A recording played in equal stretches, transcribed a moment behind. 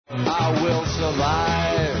I will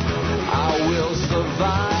survive. I will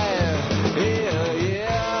survive. Yeah,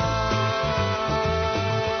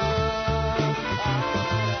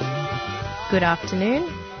 yeah. Good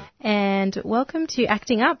afternoon and welcome to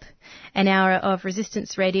Acting Up, an hour of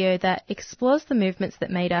resistance radio that explores the movements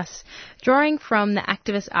that made us, drawing from the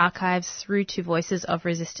activist archives through to voices of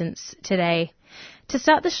resistance today. To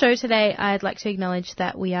start the show today, I'd like to acknowledge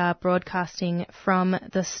that we are broadcasting from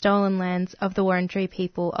the stolen lands of the Wurundjeri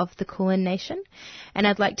people of the Kulin Nation, and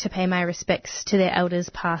I'd like to pay my respects to their elders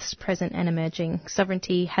past, present and emerging.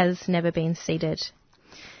 Sovereignty has never been ceded.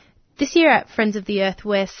 This year at Friends of the Earth,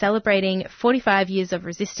 we're celebrating 45 years of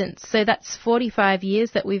resistance. So that's 45 years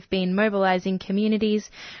that we've been mobilising communities,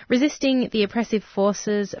 resisting the oppressive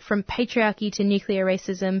forces from patriarchy to nuclear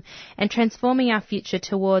racism, and transforming our future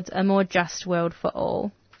towards a more just world for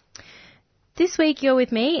all. This week you're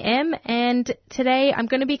with me, Em, and today I'm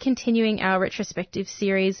going to be continuing our retrospective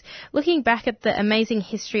series, looking back at the amazing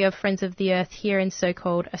history of Friends of the Earth here in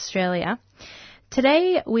so-called Australia.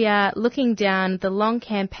 Today we are looking down the long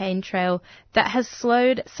campaign trail that has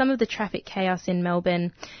slowed some of the traffic chaos in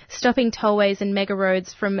Melbourne, stopping tollways and mega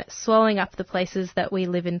roads from swallowing up the places that we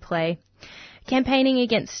live and play. Campaigning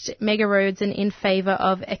against mega roads and in favour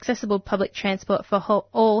of accessible public transport for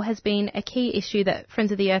all has been a key issue that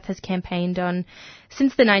Friends of the Earth has campaigned on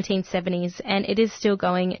since the 1970s, and it is still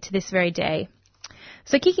going to this very day.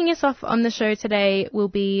 So kicking us off on the show today will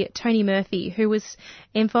be Tony Murphy, who was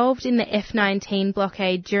involved in the F19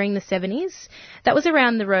 blockade during the 70s. That was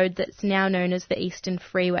around the road that's now known as the Eastern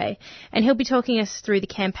Freeway. And he'll be talking us through the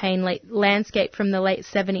campaign landscape from the late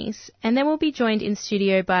 70s. And then we'll be joined in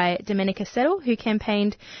studio by Domenica Settle, who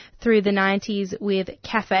campaigned through the 90s with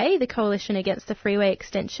CAFE, the Coalition Against the Freeway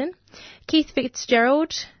Extension. Keith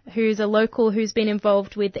Fitzgerald, who's a local who's been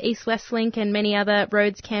involved with the East-West Link and many other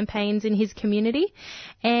roads campaigns in his community.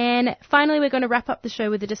 And finally, we're going to wrap up the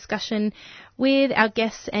show with a discussion with our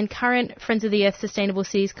guests and current Friends of the Earth Sustainable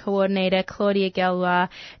Cities Coordinator, Claudia Gallois,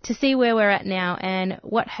 to see where we're at now and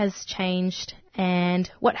what has changed and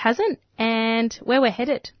what hasn't and where we're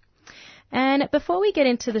headed. And before we get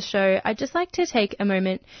into the show, I'd just like to take a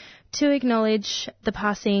moment to acknowledge the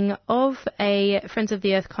passing of a Friends of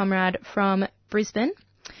the Earth comrade from Brisbane.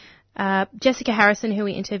 Jessica Harrison, who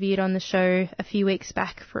we interviewed on the show a few weeks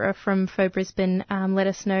back from Faux Brisbane, let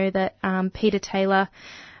us know that Peter Taylor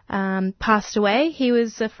passed away. He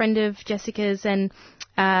was a friend of Jessica's, and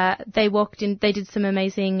they did some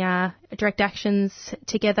amazing direct actions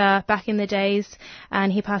together back in the days,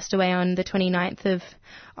 and he passed away on the 29th of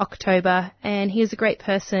October, and he is a great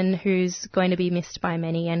person who's going to be missed by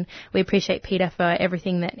many, and we appreciate Peter for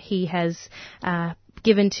everything that he has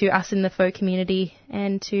given to us in the faux community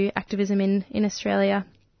and to activism in Australia.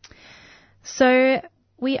 So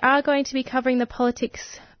we are going to be covering the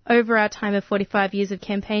politics over our time of 45 years of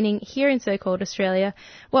campaigning here in so-called Australia,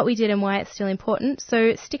 what we did and why it's still important.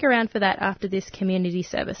 So stick around for that after this community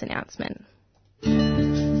service announcement.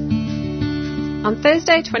 On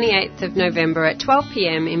Thursday 28th of November at 12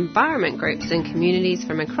 p.m, environment groups and communities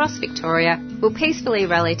from across Victoria will peacefully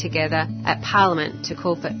rally together at Parliament to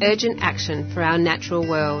call for urgent action for our natural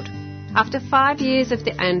world. After 5 years of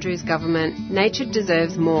the Andrews government, nature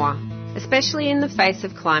deserves more, especially in the face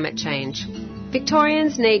of climate change.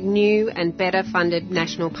 Victorians need new and better funded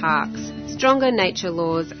national parks, stronger nature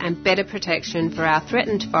laws and better protection for our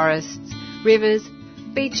threatened forests, rivers,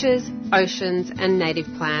 beaches, oceans and native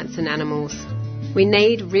plants and animals. We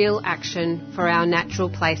need real action for our natural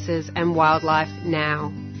places and wildlife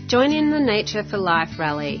now. Join in the Nature for Life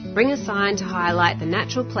rally. Bring a sign to highlight the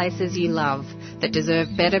natural places you love that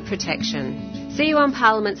deserve better protection. See you on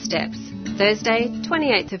Parliament steps, Thursday,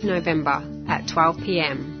 28th of November at 12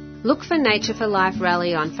 p.m. Look for Nature for Life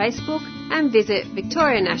rally on Facebook and visit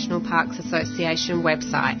Victoria National Parks Association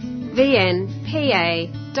website,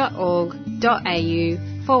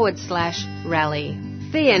 vnpa.org.au/rally.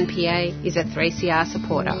 VNPA is a 3CR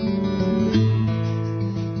supporter.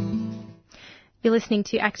 You're listening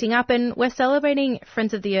to Acting Up, and we're celebrating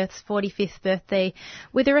Friends of the Earth's 45th birthday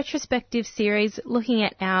with a retrospective series looking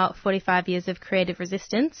at our 45 years of creative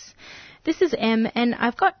resistance. This is Em, and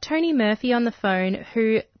I've got Tony Murphy on the phone,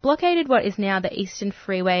 who blockaded what is now the Eastern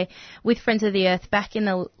Freeway with Friends of the Earth back in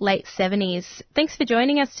the late 70s. Thanks for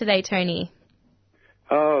joining us today, Tony.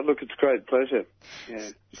 Oh, look, it's a great pleasure.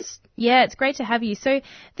 Yeah, it's great to have you. So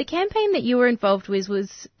the campaign that you were involved with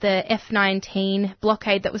was the F19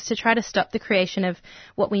 blockade that was to try to stop the creation of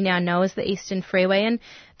what we now know as the Eastern Freeway. And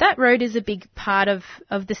that road is a big part of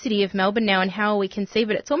the city of Melbourne now and how we conceive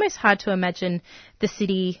it. It's almost hard to imagine the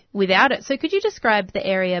city without it. So could you describe the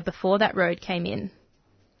area before that road came in?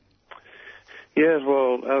 Yeah,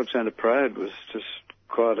 well, Alexander Parade was just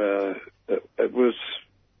quite it was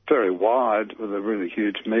very wide with a really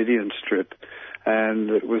huge median strip, and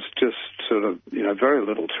it was just sort of, very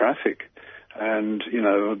little traffic. And,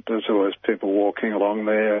 there's always people walking along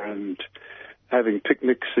there and having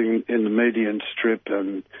picnics in the median strip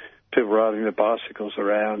and people riding their bicycles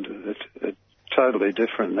around. It's totally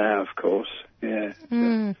different now, of course. Yeah.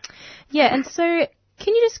 Yeah, and so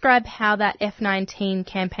can you describe how that F19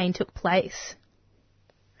 campaign took place?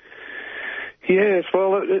 Yes,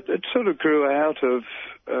 well, it sort of grew out of,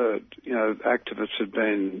 activists had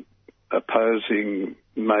been opposing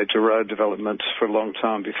major road developments for a long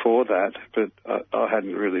time before that, but I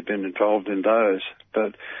hadn't really been involved in those.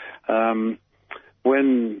 But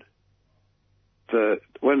when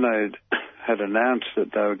they had announced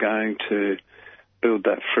that they were going to build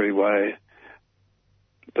that freeway,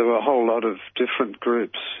 there were a whole lot of different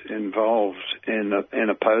groups involved in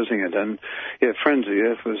opposing it. And, Friends of the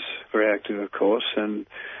Earth was very active, of course, and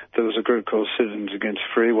there was a group called Citizens Against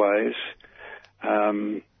Freeways.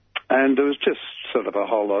 And there was just sort of a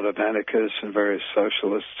whole lot of anarchists and various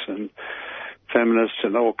socialists and feminists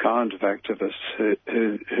and all kinds of activists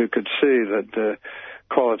who could see that the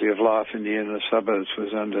quality of life in the inner suburbs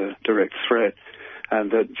was under direct threat,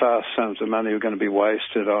 and that vast sums of money were going to be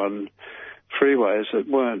wasted on freeways that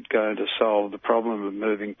weren't going to solve the problem of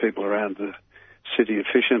moving people around the city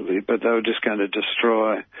efficiently, but they were just going to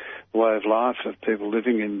destroy the way of life of people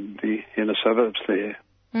living in the inner suburbs there.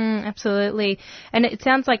 Absolutely. And it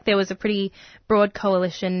sounds like there was a pretty broad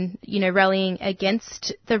coalition, rallying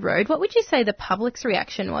against the road. What would you say the public's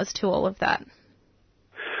reaction was to all of that?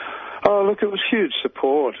 Oh, look, it was huge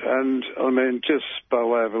support. And, just by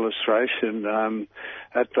way of illustration,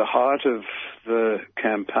 at the height of the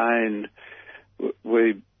campaign,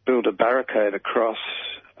 we built a barricade across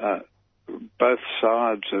both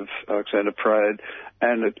sides of Alexander Parade,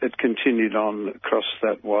 and it continued on across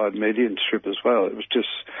that wide median strip as well. It was just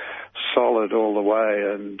solid all the way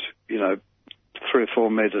and, 3 or 4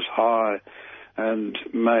 metres high and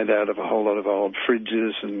made out of a whole lot of old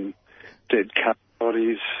fridges and dead car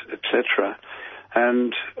bodies, etc.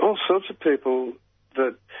 And all sorts of people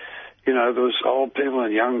that, there was old people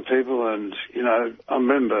and young people and, I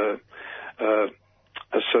remember a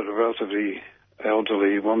sort of relatively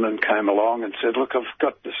elderly woman came along and said, look, I've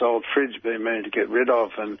got this old fridge been meaning to get rid of.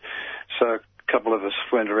 And so a couple of us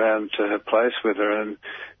went around to her place with her and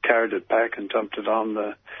carried it back and dumped it on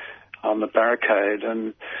the barricade.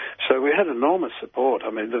 And so we had enormous support.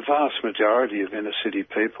 The vast majority of inner city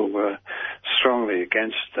people were strongly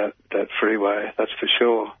against that freeway, that's for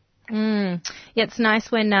sure. Yeah, it's nice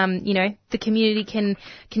when, the community can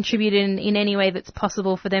contribute in any way that's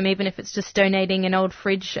possible for them, even if it's just donating an old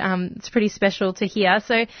fridge. It's pretty special to hear.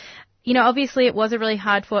 So, obviously it was a really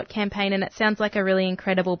hard-fought campaign and it sounds like a really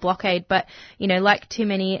incredible blockade, but, like too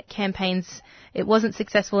many campaigns, it wasn't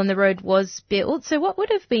successful and the road was built. So what would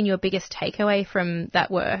have been your biggest takeaway from that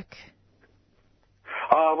work?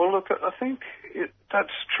 Well, look, I think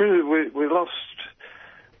that's true. We lost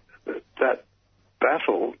that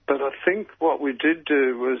battle, but I think what we did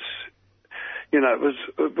do was,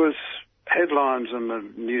 it was headlines in the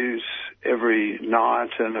news every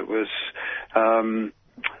night, and it was,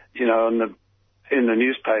 in the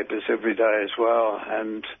newspapers every day as well.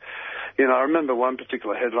 And, I remember one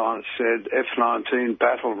particular headline that said, F19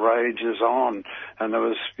 battle rages on, and there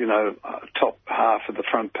was, top half of the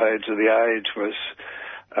front page of The Age was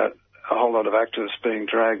a whole lot of activists being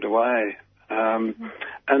dragged away.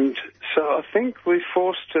 And so I think we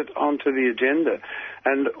forced it onto the agenda.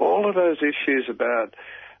 And all of those issues about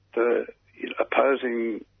the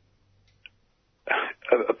opposing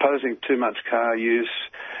too much car use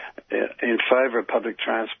in favour of public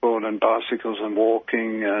transport and bicycles and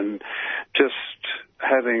walking and just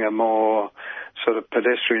having a more sort of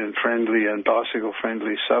pedestrian-friendly and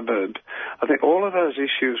bicycle-friendly suburb, I think all of those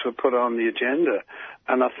issues were put on the agenda.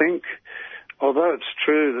 And I think, although it's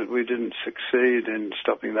true that we didn't succeed in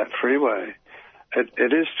stopping that freeway,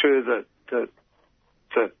 it is true that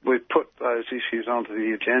we put those issues onto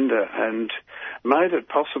the agenda and made it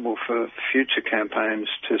possible for future campaigns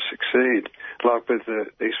to succeed, like with the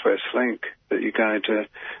East-West Link that you're going to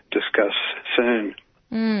discuss soon.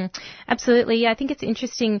 Absolutely. Yeah, I think it's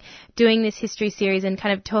interesting doing this history series and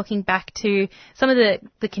kind of talking back to some of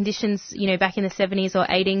the conditions, back in the 70s or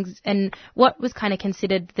 80s and what was kind of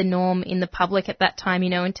considered the norm in the public at that time,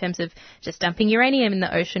 in terms of just dumping uranium in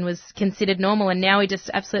the ocean was considered normal, and now we just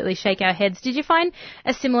absolutely shake our heads. Did you find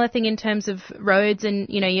a similar thing in terms of roads and,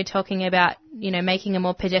 you're talking about, making a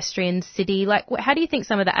more pedestrian city? Like, how do you think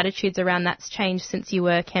some of the attitudes around that's changed since you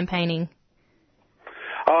were campaigning?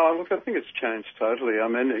 Oh, look, I think it's changed totally. I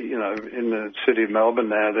mean, you know, in the city of Melbourne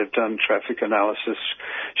now, they've done traffic analysis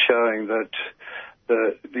showing that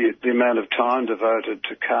the amount of time devoted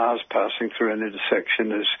to cars passing through an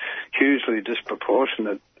intersection is hugely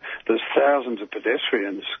disproportionate. There's thousands of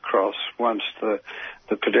pedestrians cross once the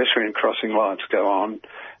pedestrian crossing lights go on,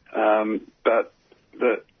 but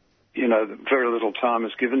very little time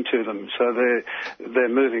is given to them, so they're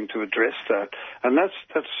moving to address that, and that's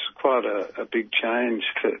quite a big change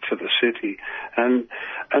for the city. And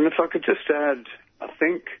if I could just add, I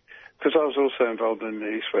think, because I was also involved in the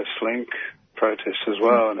East-West Link protest as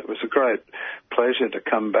well, and it was a great pleasure to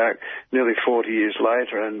come back nearly 40 years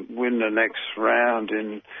later and win the next round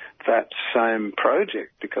in that same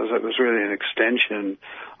project, because it was really an extension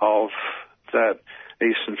of that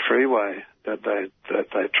Eastern Freeway that they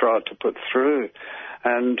tried to put through.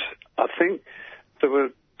 And I think there were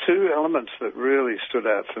two elements that really stood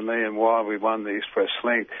out for me and why we won the East-West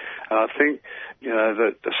Link. And I think, you know,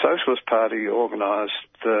 that the Socialist Party organised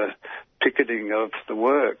the picketing of the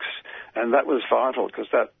works, and that was vital because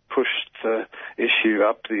that pushed the issue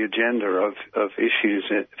up the agenda of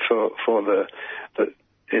issues for the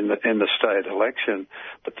in the state election.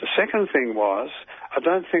 But the second thing was, I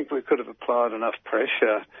don't think we could have applied enough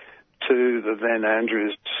pressure to the then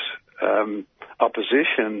Andrews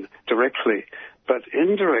opposition directly, but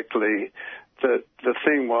indirectly. The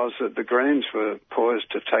thing was that the Greens were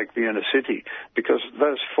poised to take the inner city, because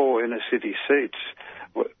those 4 inner city seats,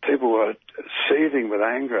 people were seething with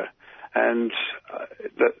anger, and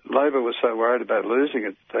that Labor was so worried about losing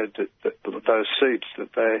it, those seats,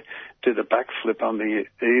 that they did a backflip on the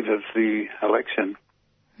eve of the election.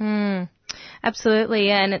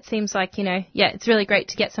 Absolutely, and it seems like, you know, it's really great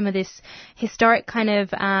to get some of this historic kind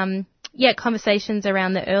of conversations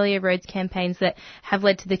around the earlier roads campaigns that have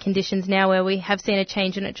led to the conditions now where we have seen a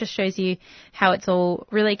change, and it just shows you how it's all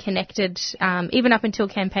really connected, even up until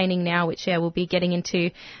campaigning now, which we'll be getting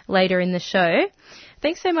into later in the show.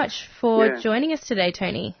 Thanks so much for joining us today,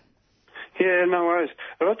 Tony. Yeah, no worries.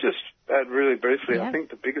 But I'll just add really briefly, I think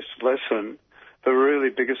the really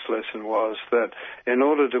biggest lesson was that in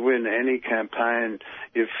order to win any campaign,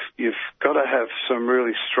 you've got to have some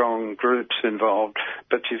really strong groups involved,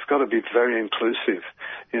 but you've got to be very inclusive,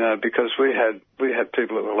 you know, because we had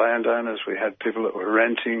people that were landowners, we had people that were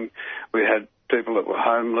renting, we had people that were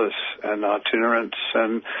homeless and itinerants,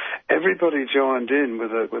 and everybody joined in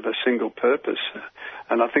with a single purpose.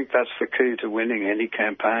 And I think that's the key to winning any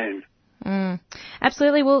campaign.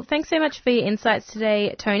 Absolutely. Well, thanks so much for your insights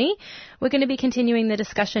today, Tony. We're going to be continuing the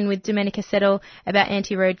discussion with Domenica Settle about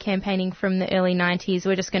anti-road campaigning from the early 90s.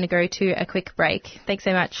 We're just going to go to a quick break. Thanks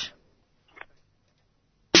so much.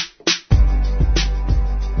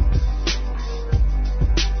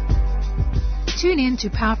 Tune in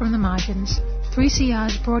to Power from the Margins,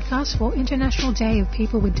 3CR's broadcast for International Day of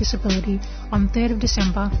People with Disability on 3rd of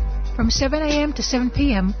December. From 7 a.m. to 7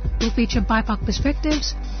 p.m, we'll feature BIPOC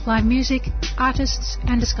perspectives, live music, artists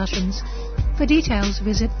and discussions. For details,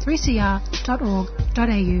 visit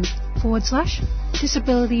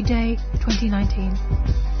 3cr.org.au/Disability Day 2019.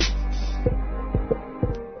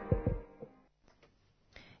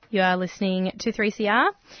 You are listening to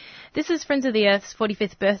 3CR. This is Friends of the Earth's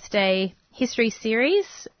 45th birthday history series.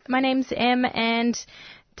 My name's Em, and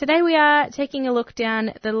today we are taking a look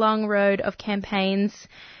down the long road of campaigns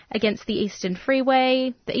against the Eastern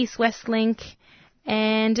Freeway, the East-West Link,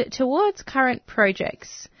 and towards current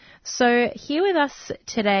projects. So here with us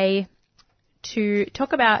today to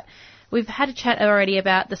talk about, we've had a chat already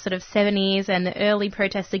about the sort of 70s and the early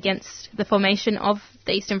protests against the formation of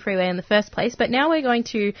the Eastern Freeway in the first place, but now we're going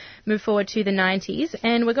to move forward to the 90s,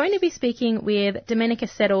 and we're going to be speaking with Domenica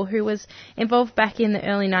Settle, who was involved back in the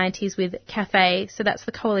early 90s with CAFE, so that's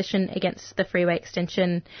the Coalition Against the Freeway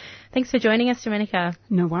Extension. Thanks for joining us, Domenica.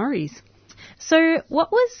 No worries. So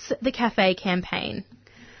what was the CAFE campaign?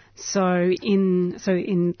 So in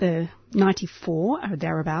the 94 or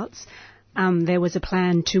thereabouts, there was a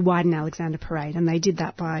plan to widen Alexander Parade, and they did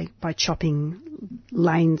that by chopping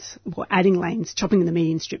lanes, or adding lanes, chopping the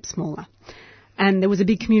median strip smaller. And there was a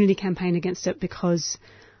big community campaign against it because,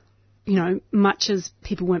 you know, much as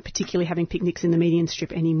people weren't particularly having picnics in the median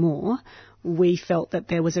strip anymore, we felt that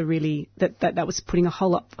there was a really, that was putting a whole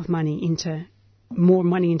lot of money into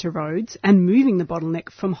roads and moving the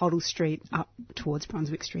bottleneck from Hoddle Street up towards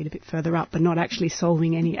Brunswick Street a bit further up, but not actually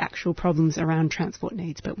solving any actual problems around transport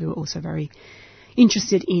needs. But we were also very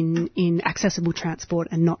interested in accessible transport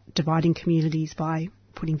and not dividing communities by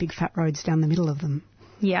putting big fat roads down the middle of them.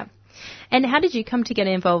 Yeah. And how did you come to get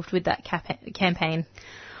involved with that campaign?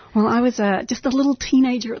 Well, I was just a little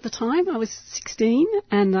teenager at the time. I was 16,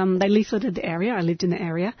 and they leafleted the area. I lived in the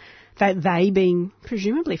area. They being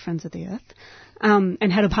presumably Friends of the Earth,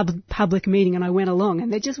 and had a public meeting, and I went along,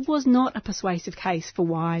 and there just was not a persuasive case for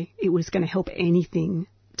why it was going to help anything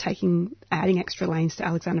adding extra lanes to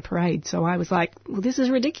Alexander Parade. So I was like, well, this is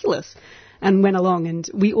ridiculous, and went along. And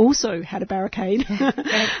we also had a barricade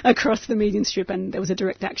across the median strip, and there was a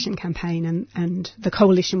direct action campaign, and the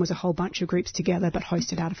coalition was a whole bunch of groups together, but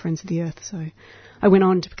hosted out of Friends of the Earth. So I went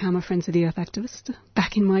on to become a Friends of the Earth activist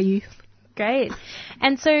back in my youth. Great.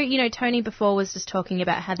 And so, Tony before was just talking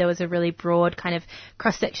about how there was a really broad kind of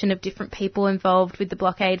cross-section of different people involved with the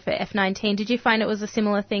blockade for F19. Did you find it was a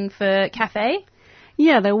similar thing for Cafe?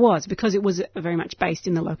 Yeah, there was, because it was very much based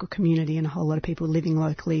in the local community, and a whole lot of people living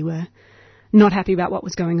locally were not happy about what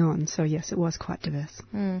was going on. So, yes, it was quite diverse.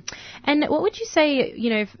 Mm. And what would you say,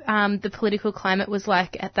 the political climate was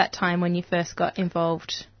like at that time when you first got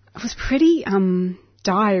involved? It was pretty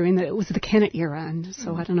dire in that it was the Kennett era, and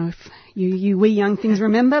so I don't know if you wee young things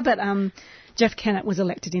remember, but Jeff Kennett was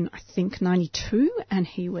elected in, I think, 92, and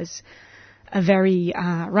he was a very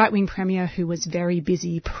right-wing premier who was very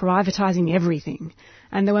busy privatising everything.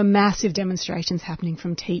 And there were massive demonstrations happening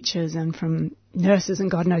from teachers and from nurses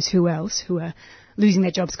and God knows who else who were losing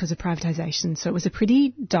their jobs because of privatisation. So it was a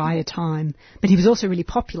pretty dire time. But he was also really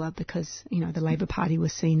popular because, the Labor Party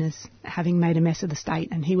was seen as having made a mess of the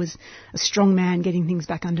state, and he was a strong man getting things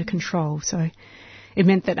back under control. So it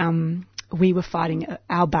meant that we were fighting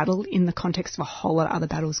our battle in the context of a whole lot of other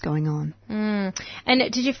battles going on. Mm.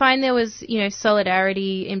 And did you find there was,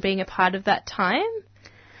 solidarity in being a part of that time?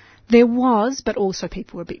 There was, but also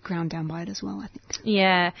people were a bit ground down by it as well, I think.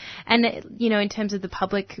 Yeah. And, in terms of the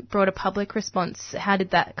broader public response, how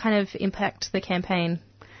did that kind of impact the campaign?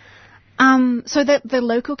 So the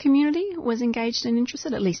local community was engaged and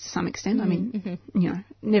interested, at least to some extent. I mean,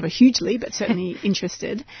 never hugely, but certainly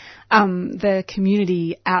interested. The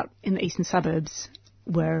community out in the eastern suburbs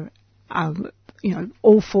were,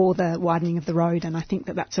 all for the widening of the road, and I think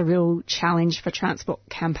that that's a real challenge for transport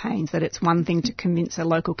campaigns, that it's one thing to convince a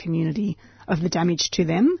local community of the damage to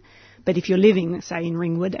them, but if you're living, say, in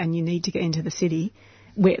Ringwood and you need to get into the city,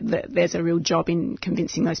 there's a real job in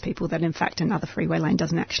convincing those people that, in fact, another freeway lane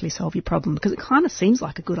doesn't actually solve your problem, because it kind of seems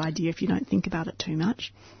like a good idea if you don't think about it too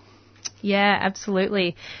much. Yeah,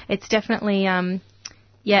 absolutely. It's definitely, a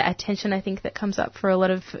tension, I think, that comes up for a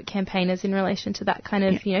lot of campaigners in relation to that kind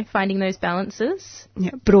of, finding those balances.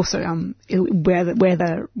 Yeah, but also where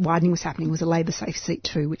the widening was happening was a Labor safe seat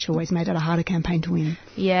too, which always made it a harder campaign to win.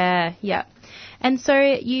 Yeah. And so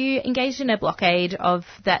you engaged in a blockade of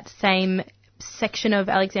that same section of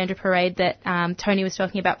Alexandra Parade that Tony was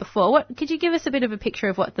talking about before. Could you give us a bit of a picture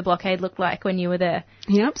of what the blockade looked like when you were there?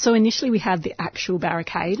 Yep. So initially we had the actual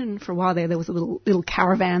barricade, and for a while there was a little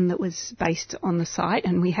caravan that was based on the site,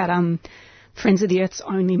 and we had Friends of the Earth's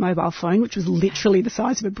only mobile phone, which was literally the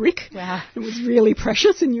size of a brick. Wow. It was really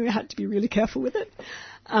precious, and you had to be really careful with it.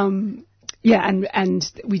 And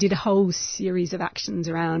we did a whole series of actions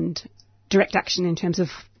around direct action in terms of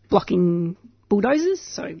blocking bulldozers,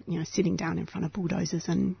 so, sitting down in front of bulldozers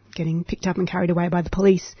and getting picked up and carried away by the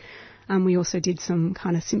police. We also did some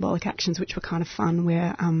kind of symbolic actions which were kind of fun,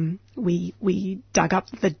 where we dug up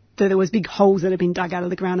there was big holes that had been dug out of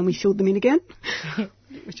the ground and we filled them in again,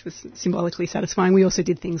 which was symbolically satisfying. We also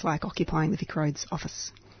did things like occupying the Vic Roads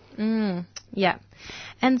office. Yeah.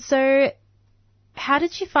 And so how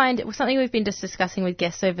did you find it? Something we've been just discussing with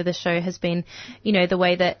guests over the show has been, the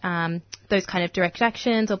way that those kind of direct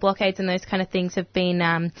actions or blockades and those kind of things have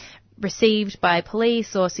been received by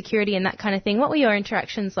police or security and that kind of thing. What were your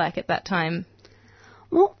interactions like at that time?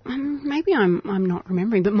 Well, maybe I'm not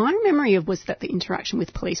remembering, but my memory was that the interaction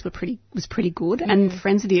with police was pretty good, and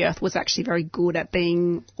Friends of the Earth was actually very good at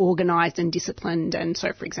being organised and disciplined. And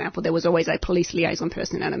so, for example, there was always a police liaison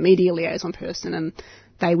person and a media liaison person, and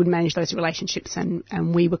they would manage those relationships.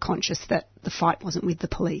 And we were conscious that the fight wasn't with the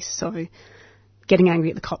police, so getting angry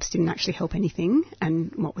at the cops didn't actually help anything.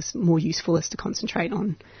 And what was more useful is to concentrate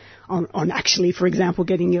on actually, for example,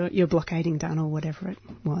 getting your blockading done or whatever it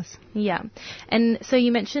was. Yeah. And so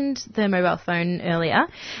you mentioned the mobile phone earlier,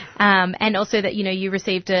 and also that, you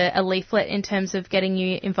received a leaflet in terms of getting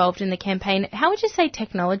you involved in the campaign. How would you say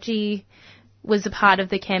technology was a part of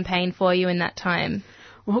the campaign for you in that time?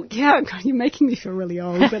 Well, yeah, God, you're making me feel really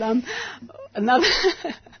old, but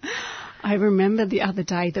I remember the other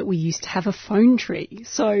day that we used to have a phone tree.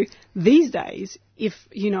 So these days, if,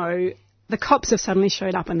 the cops have suddenly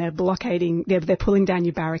showed up and they're blockading, they're pulling down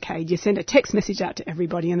your barricade, you send a text message out to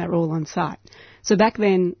everybody and they're all on site. So back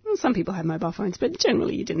then, some people had mobile phones, but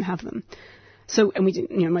generally you didn't have them. So, and we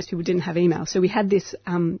didn't, most people didn't have email. So we had this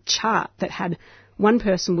chart that had one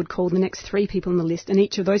person would call the next 3 people on the list, and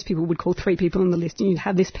each of those people would call 3 people on the list, and you'd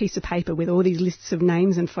have this piece of paper with all these lists of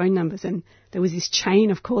names and phone numbers, and there was this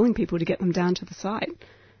chain of calling people to get them down to the site.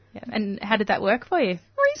 Yeah. And how did that work for you?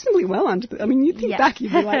 Reasonably well. You'd think back,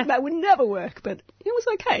 you'd be like, that would never work, but it was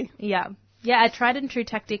okay. Yeah. Yeah, a tried and true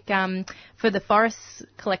tactic for the Forests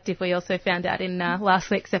Collective we also found out in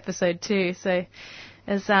last week's episode too. So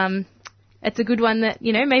it's a good one that,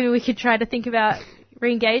 maybe we could try to think about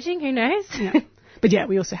re-engaging, who knows? Yeah. But yeah,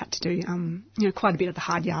 we also had to do, quite a bit of the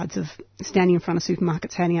hard yards of standing in front of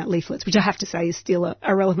supermarkets handing out leaflets, which I have to say is still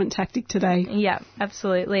a relevant tactic today. Yeah,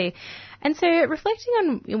 absolutely. And so reflecting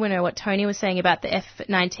on, what Tony was saying about the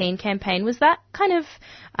F19 campaign, was that kind of,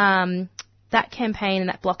 that campaign and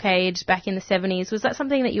that blockade back in the 70s, was that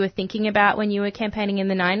something that you were thinking about when you were campaigning in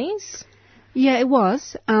the 90s? Yeah, it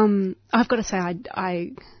was. I've got to say,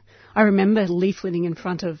 I remember leafleting in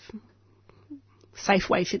front of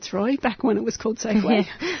Safeway Fitzroy, back when it was called Safeway,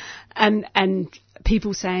 and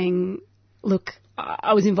people saying, look,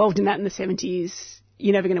 I was involved in that in the 70s,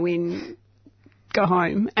 you're never going to win, go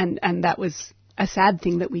home. And that was a sad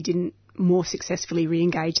thing that we didn't more successfully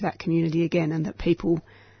re-engage that community again, and that people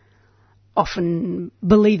often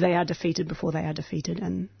believe they are defeated before they are defeated,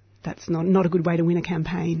 and that's not a good way to win a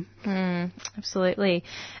campaign. Absolutely.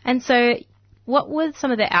 And so what were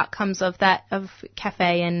some of the outcomes of that, of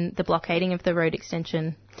Cafe and the blockading of the road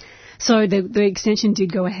extension? So the extension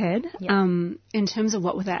did go ahead. Yep. In terms of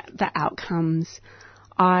what were the outcomes,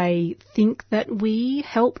 I think that we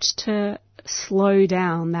helped to slow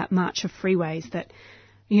down that march of freeways that,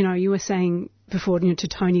 you were saying before, to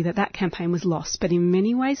Tony, that campaign was lost. But in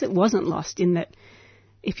many ways it wasn't lost, in that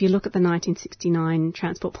if you look at the 1969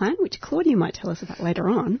 transport plan, which Claudia might tell us about later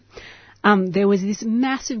on, there was this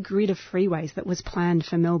massive grid of freeways that was planned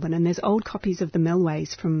for Melbourne, and there's old copies of the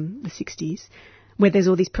Melways from the 60s where there's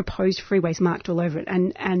all these proposed freeways marked all over it.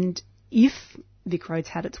 And if Vic Roads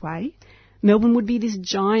had its way, Melbourne would be this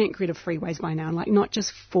giant grid of freeways by now, like not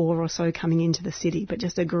just 4 or so coming into the city, but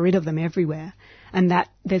just a grid of them everywhere. And that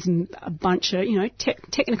there's a bunch of,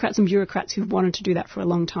 technocrats and bureaucrats who've wanted to do that for a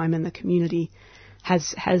long time, and the community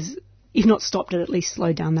has if not stopped it, at least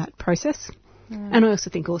slowed down that process. And I also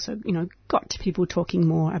think got to people talking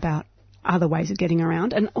more about other ways of getting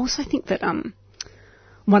around. And also I think that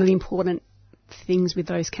one of the important things with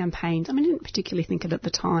those campaigns, I didn't particularly think it at the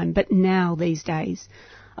time, but now these days,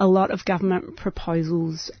 a lot of government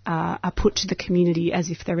proposals are put to the community as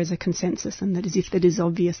if there is a consensus, and that as if it is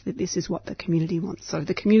obvious that this is what the community wants. So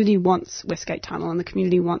the community wants Westgate Tunnel and the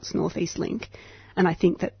community wants North East Link. And I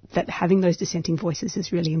think that having those dissenting voices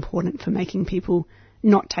is really important for making people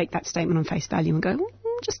not take that statement on face value and go,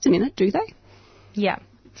 well, just a minute, do they? Yeah,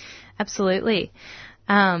 absolutely.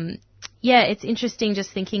 It's interesting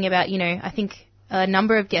just thinking about, I think a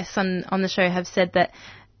number of guests on the show have said that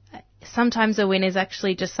sometimes a win is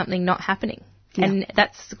actually just something not happening. Yeah. And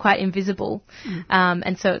that's quite invisible.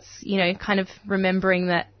 And so it's, kind of remembering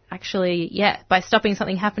that actually, by stopping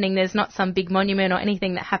something happening, there's not some big monument or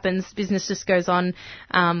anything that happens. Business just goes on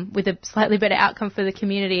with a slightly better outcome for the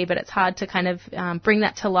community, but it's hard to kind of bring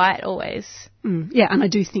that to light always. Yeah, and I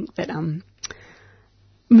do think that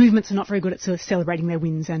movements are not very good at sort of celebrating their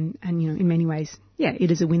wins, and in many ways,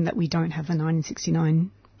 it is a win that we don't have the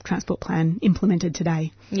 1969 transport plan implemented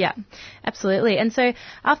today. Yeah, absolutely. And so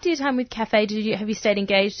after your time with Cafe, have you stayed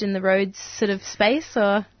engaged in the roads sort of space,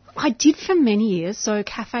 or? I did for many years. So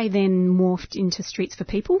Cafe then morphed into Streets for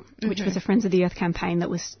People, which was a Friends of the Earth campaign that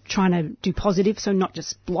was trying to do positive, so not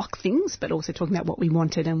just block things, but also talking about what we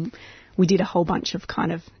wanted. And we did a whole bunch of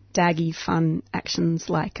kind of daggy, fun actions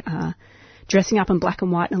like dressing up in black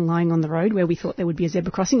and white and lying on the road where we thought there would be a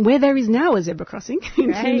zebra crossing, where there is now a zebra crossing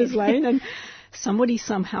in Flinders Lane. And somebody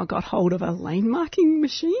somehow got hold of a lane marking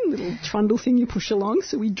machine, little trundle thing you push along.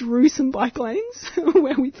 So we drew some bike lanes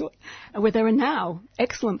where there are now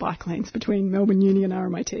excellent bike lanes between Melbourne Uni and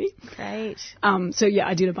RMIT. Great.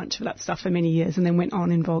 I did a bunch of that stuff for many years, and then went on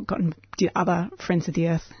did other Friends of the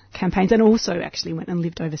Earth campaigns, and also actually went and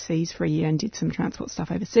lived overseas for a year and did some transport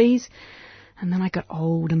stuff overseas. And then I got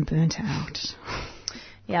old and burnt out.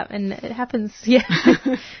 Yeah, and it happens. Yeah.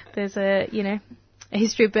 There's a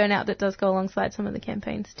history of burnout that does go alongside some of the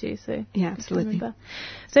campaigns too. So yeah, absolutely.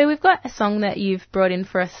 So we've got a song that you've brought in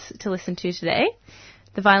for us to listen to today,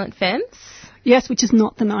 The Violent Femmes. Yes, which is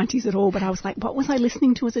not the 90s at all, but I was like, what was I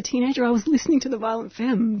listening to as a teenager? I was listening to The Violent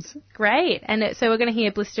Femmes. Great. And so we're going to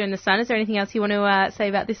hear Blister in the Sun. Is there anything else you want to say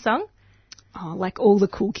about this song? Oh, like all the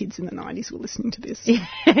cool kids in the 90s were listening to this.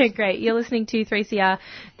 Great. You're listening to 3CR.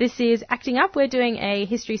 This is Acting Up. We're doing a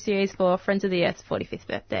history series for Friends of the Earth's 45th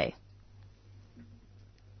birthday.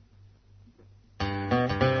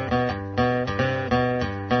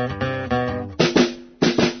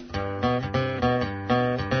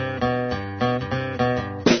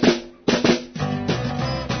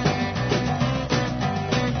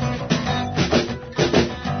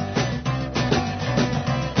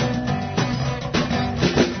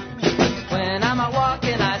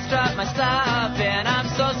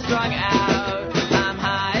 strung out. I'm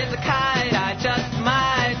high as a kite, I just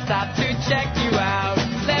might stop to check you out.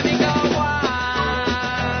 Let me go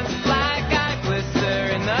on, like I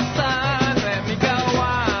glister in the sun. Let me go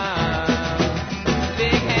on,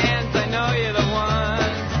 big hands, I know you're the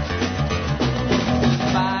one.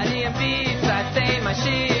 Body and beats, I stain my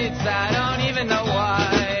sheets, I don't even know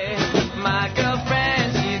why. My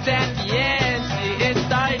girlfriend, she's at the end, she is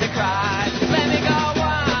starting to cry. Let me go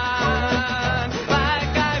on,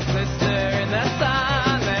 like I glister in the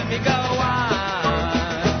sun. Let me go on,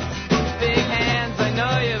 big hands, I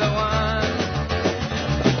know you're the one.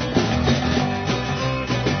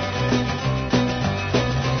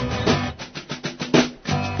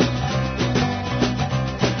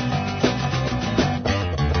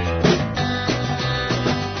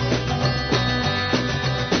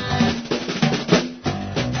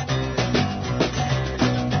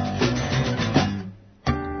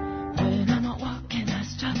 When I'm out walking, I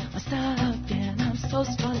strut my stuff, and I'm so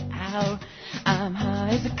strung out. I'm high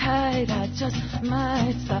as a kite, I just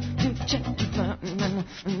might stop to check it out.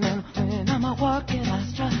 When I'm out walking, I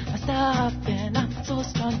strut my stuff, and I'm so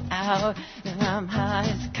strung out. And I'm high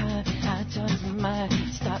as a kite, I just might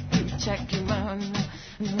stop to check you out.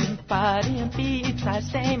 Body and beats, I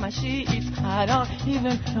stain my sheets, I don't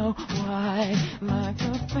even know why. My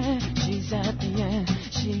girlfriend, she's at the end,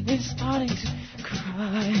 she is starting to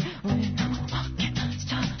cry. When I'm walking,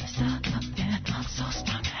 stop, and I'm so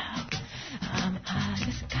strung out. I'm high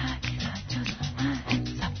as a kite, I just might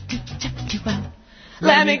stop to check you out.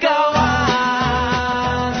 Let me go on,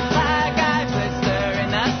 like I glister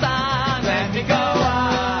in the sun. Let me go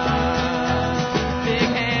on, big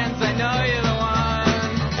hands, I know you're the one.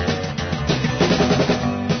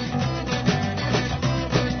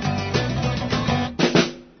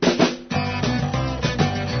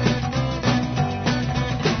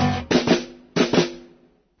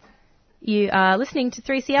 You are listening to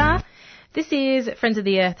 3CR. This is Friends of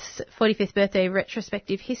the Earth's 45th birthday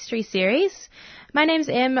retrospective history series. My name's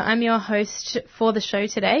Em. I'm your host for the show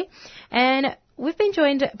today. And we've been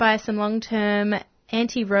joined by some long-term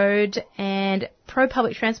anti-road and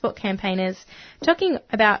pro-public transport campaigners talking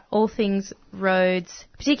about all things roads,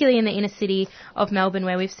 particularly in the inner city of Melbourne,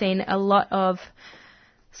 where we've seen a lot of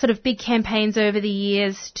sort of big campaigns over the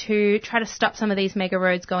years to try to stop some of these mega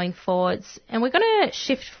roads going forwards. And we're going to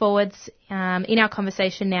shift forwards in our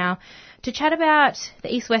conversation now to chat about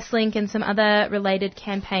the East-West Link and some other related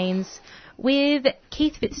campaigns with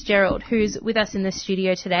Keith Fitzgerald, who's with us in the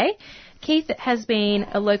studio today. Keith has been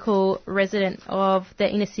a local resident of the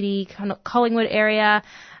inner city Collingwood area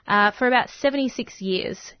for about 76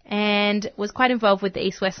 years and was quite involved with the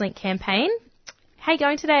East-West Link campaign. How are you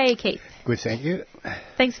going today, Keith? Good, thank you.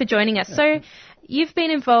 Thanks for joining us. So you've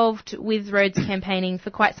been involved with roads campaigning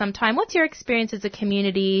for quite some time. What's your experience as a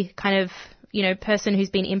community kind of, person who's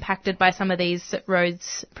been impacted by some of these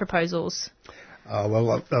roads proposals?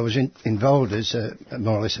 Well, I was involved as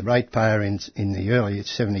more or less a ratepayer in the early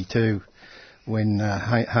 72 when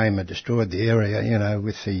Hamer destroyed the area,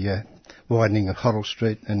 with the widening of Hoddle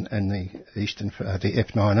Street and the the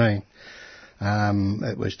F19.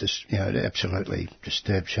 It was just, it absolutely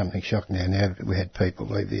disturbed something shocking down there. We had people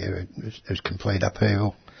leave the area. It was complete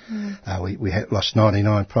upheaval. We had lost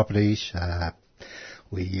 99 properties.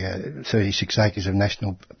 36 acres of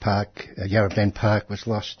national park, Yarrabend Park was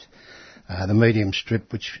lost. The medium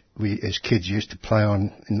strip, which we as kids used to play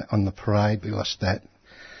on the parade, we lost that.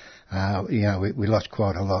 We lost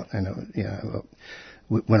quite a lot. And,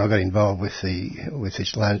 when I got involved with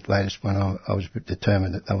this latest one, I was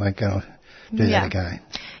determined that they weren't going to do that again.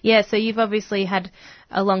 Yeah, so you've obviously had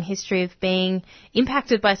a long history of being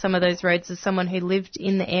impacted by some of those roads as someone who lived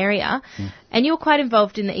in the area. And you were quite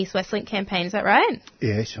involved in the East-West Link campaign, is that right?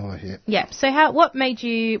 Yes, I was, yeah. Yeah, so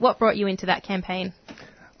what brought you into that campaign?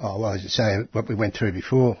 Oh, well, as I say, what we went through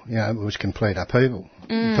before, it was complete upheaval.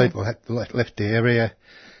 People had left the area.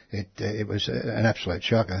 It was an absolute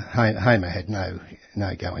shocker. Hamer had no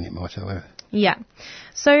go in it whatsoever. Yeah.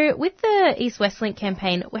 So with the East-West Link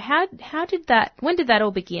campaign, when did that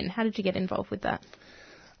all begin? How did you get involved with that?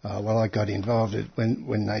 Well, I got involved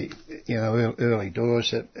when they, early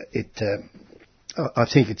doors. I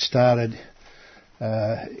think it started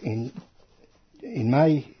in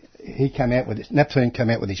May. Napthine came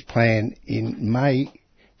out with his plan in May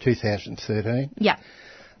 2013. Yeah.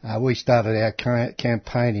 We started our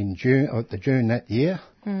campaign in June that year,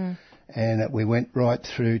 and we went right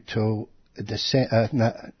through till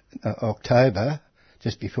October,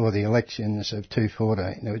 just before the elections of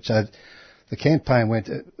 2014. So the campaign went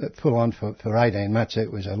full on for 18 months.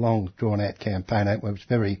 It was a long, drawn-out campaign. It was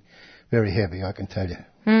very, very heavy, I can tell you.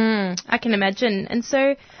 I can imagine. And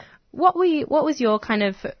so what was your kind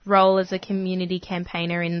of role as a community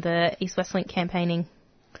campaigner in the East West Link campaigning?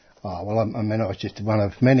 Oh, well, I mean, I was just one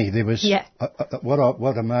of many. There was,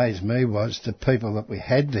 what amazed me was the people that we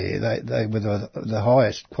had there, they were the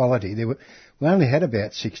highest quality. We only had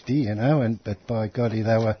about 60, you know, but by golly,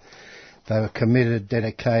 they were committed,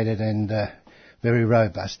 dedicated and very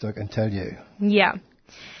robust, I can tell you. Yeah.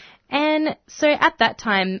 And so at that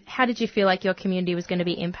time, how did you feel like your community was going to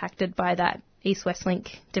be impacted by that East West Link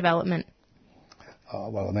development? Oh,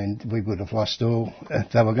 well, I mean, we would have lost all.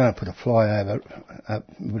 If they were going to put a flyover up,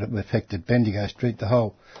 would have affected Bendigo Street. The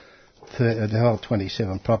whole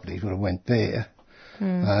 27 properties would have went there.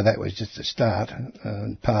 That was just the start.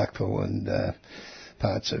 Parkville and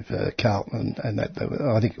parts of Carlton and that.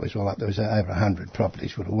 I think it was all up. There was over 100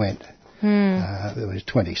 properties would have went. There was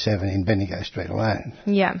 27 in Bendigo Street alone.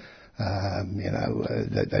 Yeah. You know,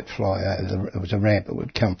 that flyover, there was a ramp that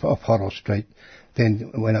would come off Hoddle Street,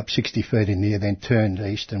 then went up 60 feet in the air, then turned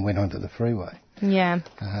east and went onto the freeway. Yeah.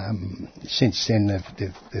 Since then,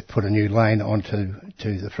 they've put a new lane onto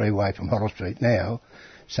the freeway from Hoddle Street now,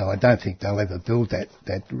 so I don't think they'll ever build that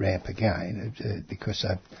ramp again because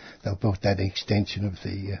they've built that extension of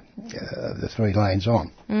the 3 lanes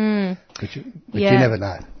on. But you never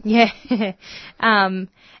know. Yeah. And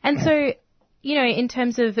so, you know, in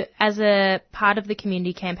terms of as a part of the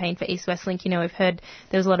community campaign for East West Link, you know, we've heard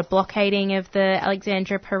there was a lot of blockading of the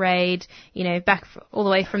Alexandra Parade, you know, back all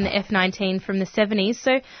the way from the F-19 from the 70s.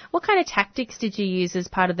 So what kind of tactics did you use as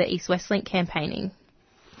part of the East West Link campaigning?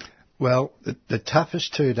 Well, the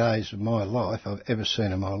toughest 2 days of my life I've ever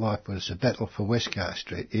seen in my life was the battle for Westgar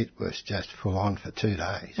Street. It was just full on for 2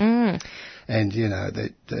 days. And, you know,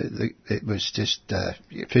 it was just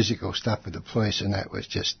physical stuff with the police, and that was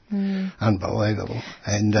just unbelievable.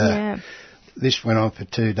 And this went on for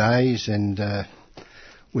 2 days, and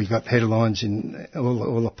we got headlines in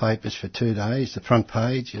all the papers for 2 days, the front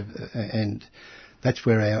page, and that's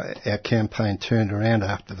where our campaign turned around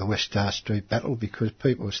after the Westgar Street battle, because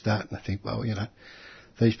people were starting to think, well, you know,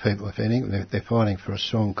 these people, if anything, they're fighting for a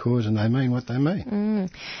strong cause and they mean what they mean.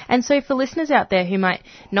 And so for listeners out there who might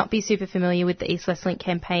not be super familiar with the East West Link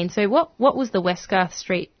campaign, so what was the Westgar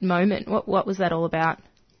Street moment? What was that all about?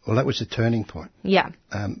 Well, that was the turning point. Yeah.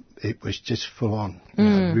 It was just full on, you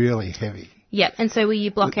know, really heavy. Yeah, and so were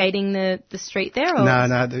you blockading the street there? Or?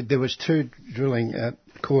 No, there was 2 drilling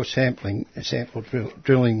core sample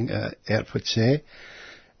drilling outfits there,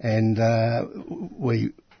 and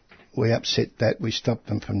we upset that. We stopped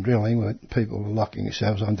them from drilling. People were locking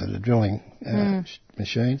themselves onto the drilling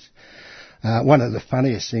machines. One of the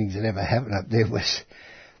funniest things that ever happened up there was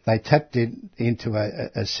they tapped into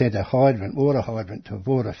a centre hydrant, water hydrant, to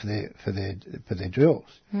water for their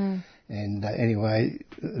drills. And anyway,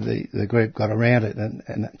 the group got around it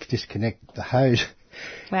and disconnected the hose.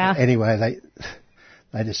 Wow. Anyway,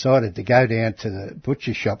 they decided to go down to the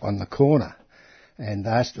butcher shop on the corner, and they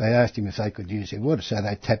asked him if they could use their water, so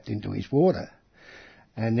they tapped into his water.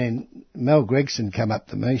 And then Mel Gregson come up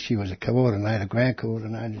to me. She was a ground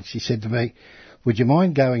coordinator, and she said to me, would you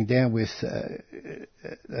mind going down with,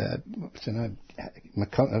 what's her name,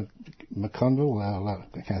 McConville?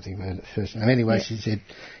 I can't think of her first name. Anyway, She said,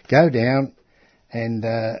 go down and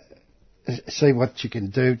see what you can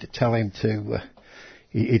do to tell him to...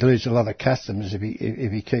 He'd lose a lot of customers if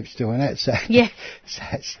he keeps doing that. So, so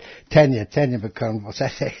it's Tanya McConville.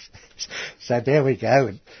 So there we go.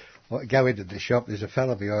 And go into the shop. There's a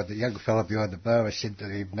young fella behind the bar. I said to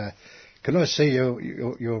him, can I see your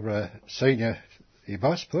senior, your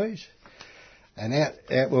boss, please? And out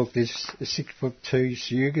walked this 6'2"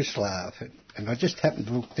 Yugoslav. And I just happened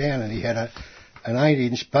to look down, and he had an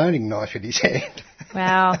 8-inch boning knife in his hand.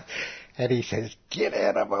 Wow. And he says, get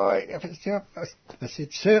out of my... I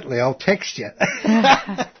said, certainly, I'll text you.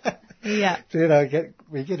 Yeah. Then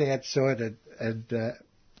we get outside and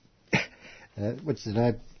what's the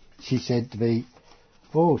name? She said to me,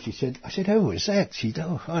 I said, who was that? She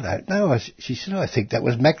said, I don't know. She said, I think that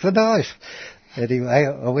was Mac the Knife. Anyway,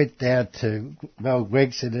 I went down to Mel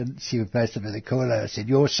Gregson, and she was posted up in the corner. I said,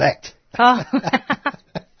 you're sacked. Oh,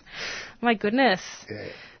 my goodness. Yeah.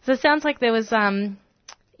 So it sounds like there was...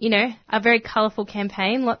 you know, a very colourful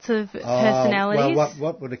campaign, lots of personalities. Well,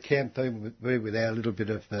 what would a campaign be without a little bit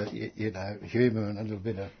of, humour and a little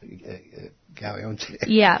bit of going on there?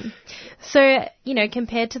 Yeah. So, you know,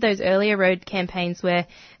 compared to those earlier road campaigns where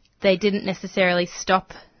they didn't necessarily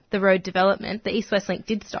stop the road development, the East West Link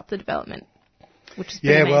did stop the development, which is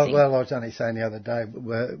pretty amazing. Well, I was only saying the other day,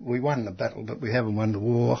 we won the battle, but we haven't won the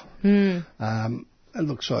war. It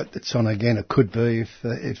looks like it's on again. It could be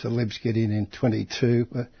if the Libs get in 22.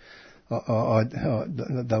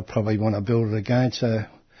 They'll probably want to build it again. So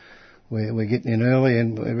we're getting in early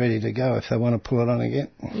and we're ready to go if they want to pull it on again.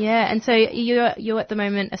 Yeah, and so you at the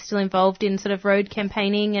moment are still involved in sort of road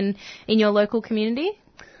campaigning and in your local community?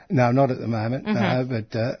 No, not at the moment, no,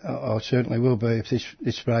 but I certainly will be if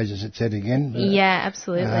this raises its head again. But, yeah,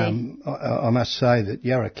 absolutely. I must say that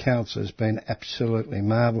Yarra Council has been absolutely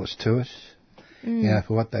marvellous to us,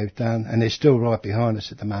 for what they've done, and they're still right behind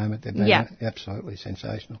us at the moment. They've been absolutely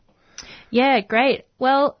sensational. Yeah, great.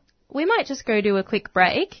 Well, we might just go to a quick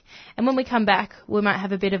break, and when we come back, we might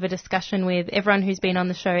have a bit of a discussion with everyone who's been on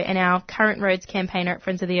the show and our current roads campaigner at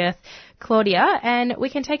Friends of the Earth, Claudia, and we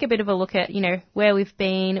can take a bit of a look at, where we've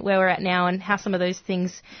been, where we're at now, and how some of those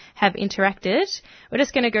things have interacted. We're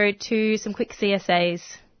just going to go to some quick CSAs.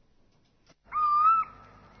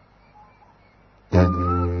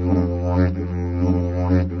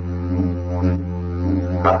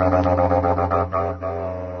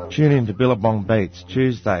 Tune in to Billabong Beats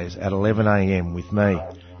Tuesdays at 11 a.m. with me,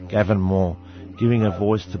 Gavin Moore, giving a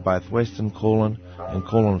voice to both Western Kulin and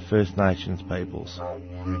Kulin First Nations peoples.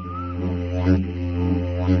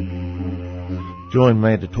 Join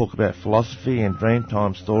me to talk about philosophy and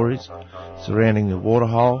Dreamtime stories surrounding the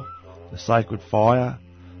waterhole, the sacred fire,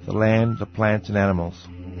 the land, the plants and animals.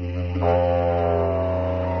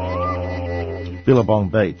 Billabong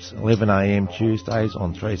Beats, 11 a.m. Tuesdays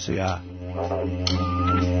on 3CR.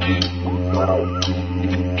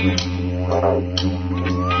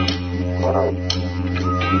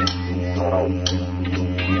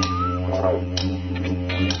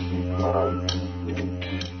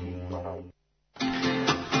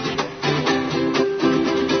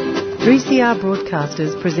 CR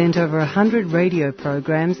broadcasters present over 100 radio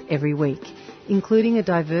programs every week, including a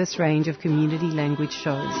diverse range of community language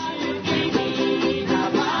shows.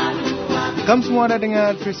 Come semua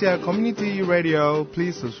dengar 3CR Community Radio.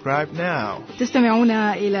 Please subscribe now. تستمعون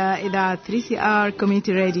إلى إذاعة 3CR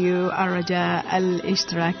Community Radio الرجاء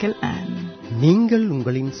الاشتراك الآن. நீங்கள்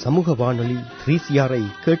உங்களின் சமூக வானொலி 3CR-ஐ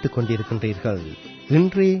கேட்டுக்கொண்டிருக்கின்றீர்கள்.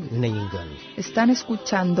 இன்றே இணையுங்கள். Están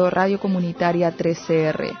escuchando Radio Comunitaria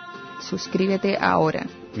 3CR. Suscríbete ahora.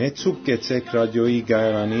 Մեծուկ կեցեք ռադիոյի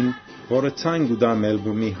գայարանին, որը ցայն գուդա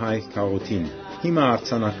Մելբուրնի հայ քաղաքին։ Հիմա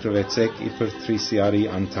արձանագրվեցեք իբր 3CR-ի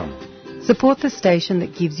անդամ։ Support the station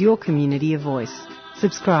that gives your community a voice.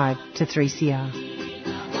 Subscribe to 3CR.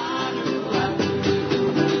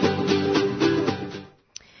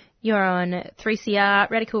 You're on 3CR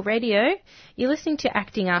Radical Radio. You're listening to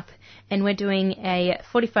Acting Up, and we're doing a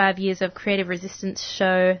 45 years of creative resistance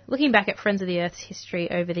show, looking back at Friends of the Earth's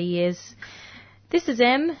history over the years. This is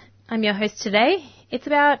Em. I'm your host today. It's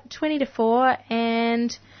about 20 to 4,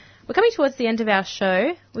 and we're coming towards the end of our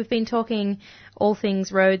show. We've been talking all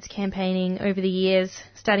things roads campaigning over the years,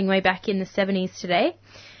 starting way back in the 70s today.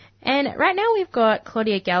 And right now we've got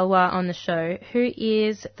Claudia Galwa on the show, who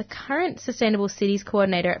is the current Sustainable Cities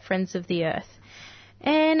Coordinator at Friends of the Earth.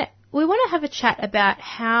 And we want to have a chat about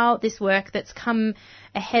how this work that's come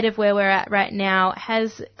ahead of where we're at right now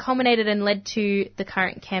has culminated and led to the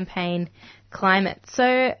current campaign climate.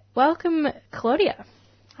 So welcome, Claudia.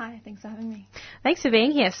 Hi, thanks for having me. Thanks for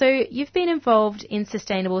being here. So you've been involved in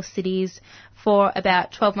Sustainable Cities for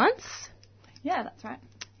about 12 months? Yeah, that's right.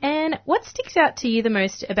 And what sticks out to you the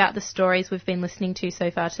most about the stories we've been listening to so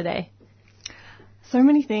far today? So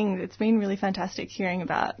many things. It's been really fantastic hearing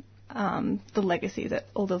about the legacy that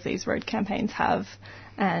all of these road campaigns have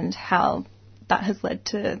and how that has led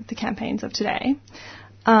to the campaigns of today.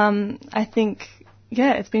 I think,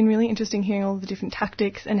 it's been really interesting hearing all the different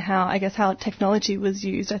tactics and how technology was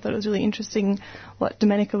used. I thought it was really interesting what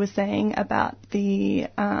Domenica was saying about the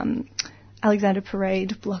Alexander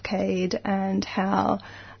Parade blockade and how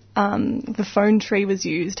the phone tree was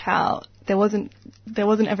used, how not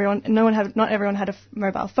everyone had a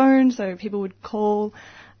mobile phone, so people would call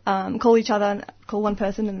each other, call one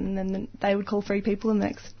person, and then they would call three people, and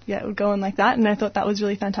it would go on like that. And I thought that was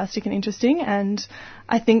really fantastic and interesting. And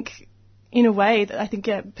I think, in a way,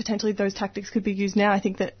 potentially those tactics could be used now. I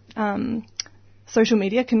think that social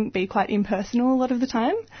media can be quite impersonal a lot of the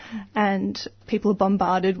time, and people are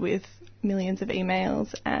bombarded with millions of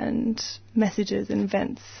emails and messages and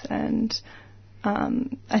events, and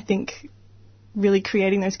I think really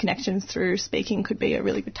creating those connections through speaking could be a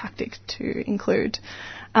really good tactic to include.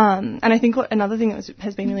 And I think another thing that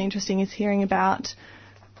has been really interesting is hearing about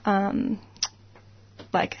how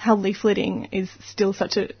leafleting is still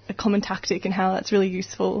such a common tactic and how that's really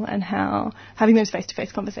useful, and how having those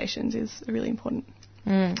face-to-face conversations is really important.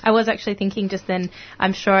 I was actually thinking just then,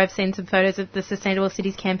 I'm sure I've seen some photos of the Sustainable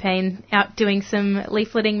Cities campaign out doing some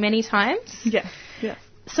leafleting many times. Yeah.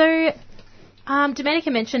 So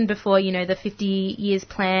Domenica mentioned before, the 50 years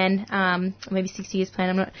plan, maybe 60 years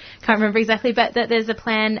plan, can't remember exactly, but that there's a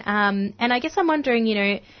plan. And I guess I'm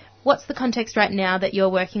wondering, what's the context right now that you're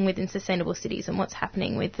working with in Sustainable Cities and what's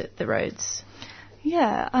happening with the roads?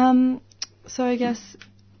 Yeah, so I guess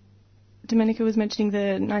Domenica was mentioning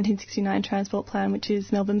the 1969 Transport Plan, which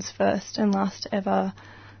is Melbourne's first and last ever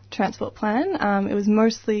transport plan. It was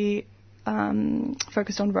mostly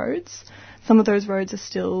focused on roads. Some of those roads are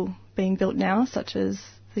still being built now, such as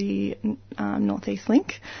the North East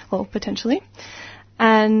Link, well, potentially.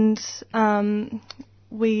 And I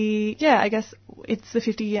guess it's the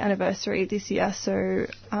 50-year anniversary this year, so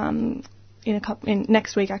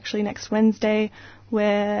next week, actually, next Wednesday,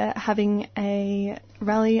 we're having a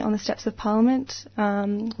rally on the steps of Parliament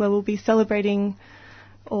where we'll be celebrating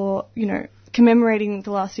or, commemorating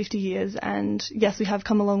the last 50 years. And yes, we have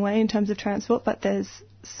come a long way in terms of transport, but there's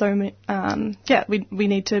so many, we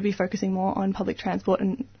need to be focusing more on public transport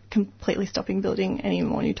and completely stopping building any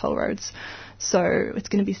more new toll roads. So it's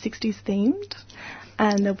going to be 60s themed,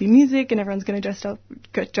 and there'll be music, and everyone's going to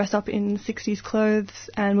dress up in 60s clothes,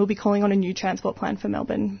 and we'll be calling on a new transport plan for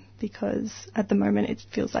Melbourne, because at the moment it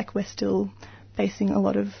feels like we're still basing a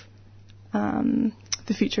lot of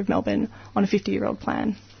the future of Melbourne on a 50-year-old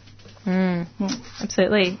plan.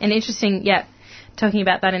 Absolutely. And interesting, talking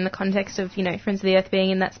about that in the context of, Friends of the Earth being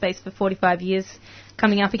in that space for 45 years,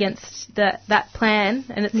 coming up against that plan,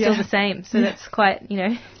 and it's still the same. So that's quite,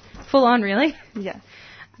 full on, really. Yeah.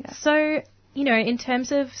 So, in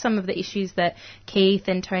terms of some of the issues that Keith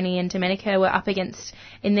and Tony and Domenica were up against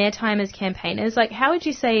in their time as campaigners, how would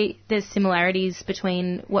you say there's similarities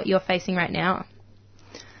between what you're facing right now?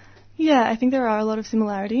 Yeah, I think there are a lot of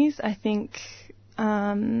similarities. I think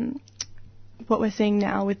what we're seeing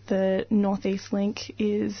now with the North East Link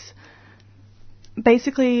is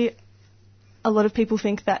basically a lot of people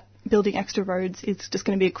think that building extra roads is just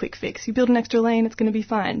going to be a quick fix. You build an extra lane, it's going to be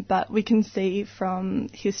fine. But we can see from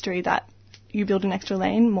history that you build an extra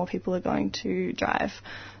lane, more people are going to drive.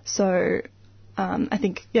 So I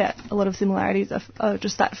think, a lot of similarities are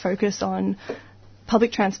just that focus on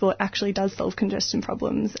public transport actually does solve congestion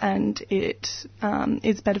problems, and it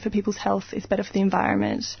is better for people's health, it's better for the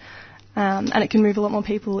environment, and it can move a lot more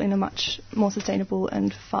people in a much more sustainable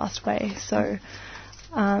and fast way. So,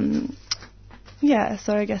 so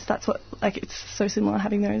I guess that's what, it's so similar,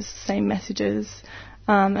 having those same messages.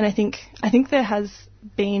 And I think there has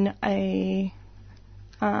been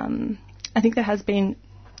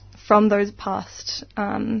from those past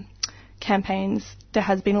campaigns, there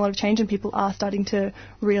has been a lot of change, and people are starting to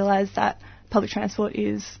realise that public transport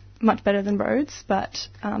is much better than roads, but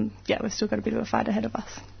we've still got a bit of a fight ahead of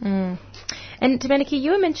us. And Domenica,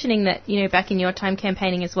 you were mentioning that, back in your time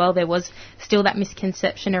campaigning as well, there was still that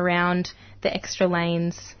misconception around the extra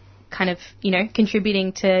lanes kind of,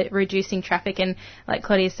 contributing to reducing traffic, and like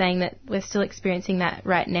Claudia's saying, that we're still experiencing that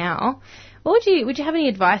right now. What would you have any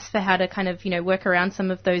advice for how to kind of, work around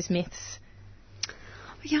some of those myths?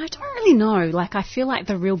 Yeah, I don't really know. I feel like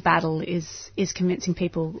the real battle is convincing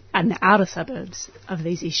people in the outer suburbs of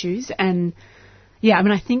these issues. And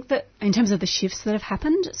I think that in terms of the shifts that have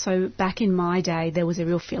happened, so back in my day, there was a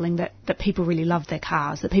real feeling that people really loved their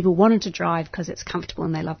cars, that people wanted to drive because it's comfortable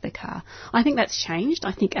and they love their car. I think that's changed.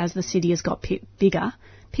 I think as the city has got bigger,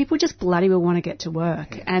 people just bloody well want to get to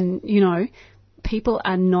work. And, people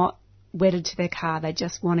are not wedded to their car, they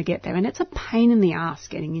just want to get there. And it's a pain in the ass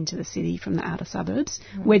getting into the city from the outer suburbs,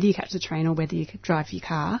 whether you catch the train or whether you drive your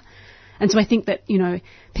car. And so I think that,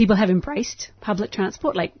 people have embraced public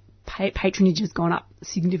transport, patronage has gone up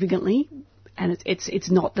significantly, and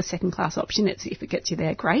it's not the second class option. It's, if it gets you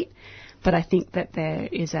there, great. But I think that there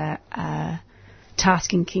is a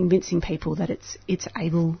task in convincing people that it's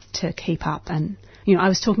able to keep up. And, I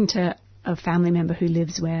was talking to a family member who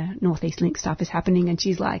lives where North East Link stuff is happening, and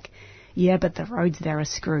she's like, yeah, but the roads there are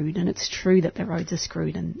screwed. And it's true that the roads are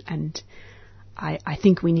screwed, and I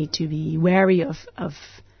think we need to be wary of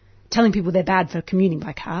telling people they're bad for commuting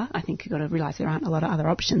by car. I think you've got to realise there aren't a lot of other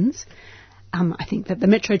options. I think that the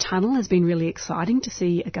Metro Tunnel has been really exciting to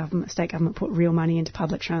see state government put real money into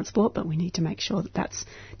public transport, but we need to make sure that that's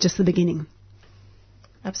just the beginning.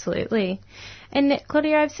 Absolutely. And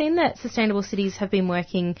Claudia, I've seen that Sustainable Cities have been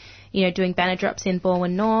working, doing banner drops in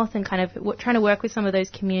Balwyn North and kind of trying to work with some of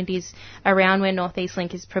those communities around where North East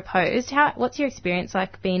Link is proposed. What's your experience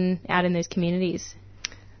like being out in those communities?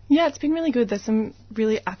 Yeah, it's been really good. There's some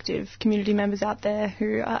really active community members out there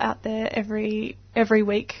who are out there every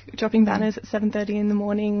week dropping banners at 7:30 in the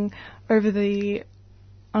morning over the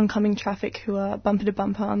oncoming traffic who are bumper to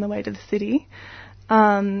bumper on the way to the city.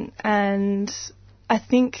 And I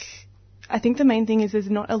think I think the main thing is there's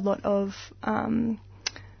not a lot of...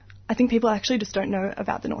 I think people actually just don't know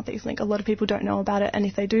about the North East Link. A lot of people don't know about it, and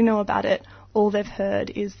if they do know about it, all they've heard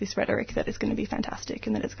is this rhetoric that it's going to be fantastic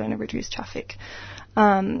and that it's going to reduce traffic.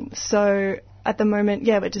 So at the moment,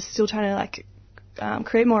 we're just still trying to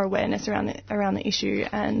create more awareness around the issue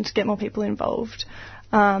and get more people involved.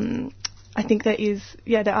 I think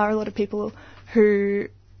there are a lot of people who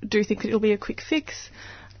do think that it'll be a quick fix,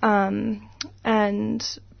 but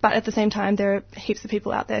at the same time, there are heaps of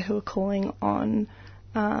people out there who are calling on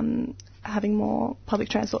having more public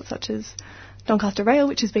transport, such as Doncaster Rail,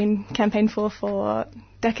 which has been campaigned for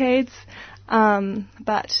decades.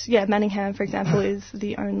 But Manningham, for example, is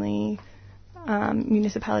the only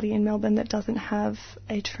municipality in Melbourne that doesn't have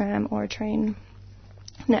a tram or a train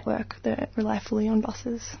network that rely fully on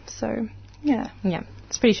buses. So, yeah,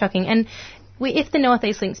 it's pretty shocking. And if the North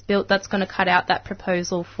East Link's built, that's going to cut out that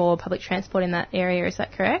proposal for public transport in that area. Is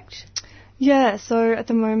that correct? Yeah, so at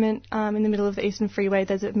the moment, in the middle of the Eastern Freeway,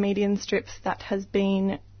 there's a median strip that has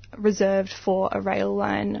been reserved for a rail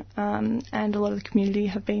line, and a lot of the community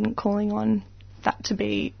have been calling on that to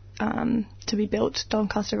be built,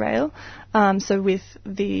 Doncaster Rail. So with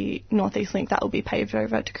the North East Link, that will be paved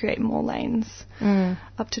over to create more lanes,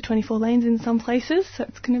 up to 24 lanes in some places, so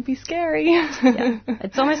it's going to be scary.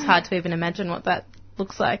 It's almost hard to even imagine what that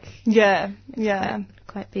looks like. Yeah.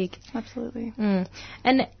 Quite big. Absolutely. And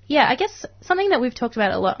I guess something that we've talked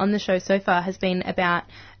about a lot on the show so far has been about,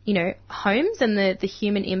 homes and the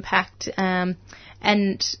human impact, and,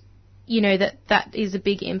 that is a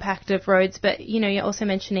big impact of roads. But, you're also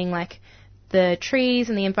mentioning the trees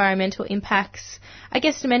and the environmental impacts. I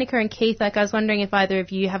guess Domenica and Keith, I was wondering if either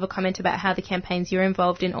of you have a comment about how the campaigns you're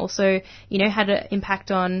involved in also, had an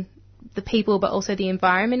impact on the people but also the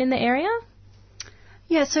environment in the area?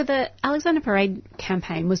 Yeah, so the Alexander Parade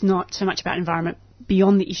campaign was not so much about environment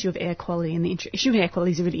beyond the issue of air quality. And the issue of air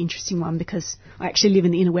quality is a really interesting one because I actually live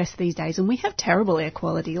in the inner west these days and we have terrible air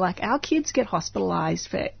quality. Our kids get hospitalised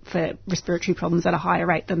for respiratory problems at a higher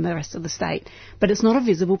rate than the rest of the state. But it's not a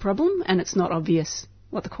visible problem and it's not obvious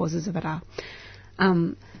what the causes of it are.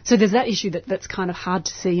 So there's that issue that's kind of hard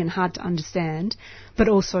to see and hard to understand. But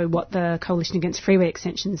also what the Coalition Against Freeway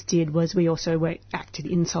Extensions did was we also acted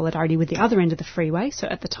in solidarity with the other end of the freeway. So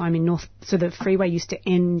at the time the freeway used to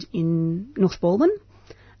end in North Balwyn,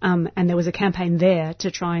 and there was a campaign there to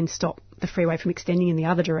try and stop the freeway from extending in the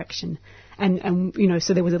other direction. And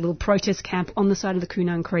so there was a little protest camp on the side of the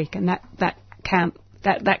Coonang Creek, and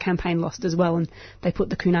that campaign lost as well, and they put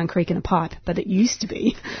the Coonang Creek in a pipe, but it used to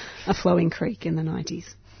be a flowing creek in the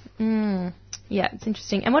 90s. Yeah, it's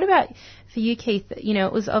interesting. And what about for you, Keith?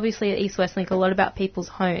 It was obviously at East West Link a lot about people's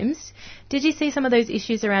homes. Did you see some of those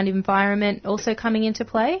issues around environment also coming into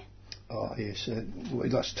play? Oh, yes. We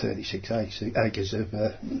lost 36 acres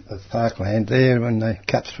of parkland there when they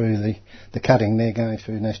cut through the cutting there going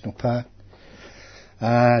through National Park.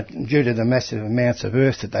 Due to the massive amounts of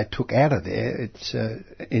earth that they took out of there, it's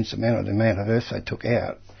insurmountable the amount of earth they took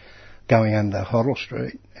out going under Hoddle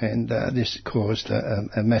Street, and this caused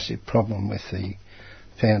a massive problem with the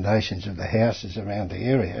foundations of the houses around the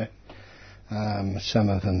area. Some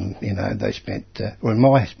of them, they spent...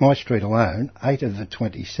 my street alone, 8 of the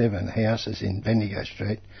 27 houses in Bendigo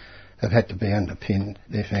Street have had to be underpinned,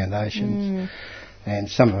 their foundations, and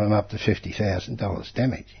some of them up to $50,000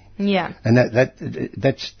 damage. Yeah. And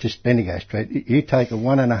that's just Bendigo Street. You take a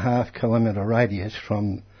 1.5 kilometre radius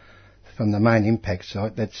from the main impact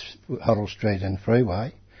site, that's Hoddle Street and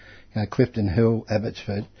Freeway, Clifton Hill,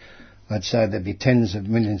 Abbotsford, I'd say there'd be tens of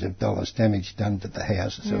millions of dollars damage done to the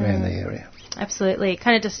houses around the area. Absolutely. It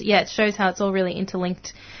kind of just, it shows how it's all really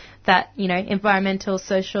interlinked, that, environmental,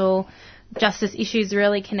 social justice issues are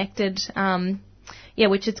really connected,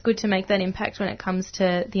 which it's good to make that impact when it comes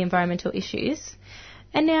to the environmental issues.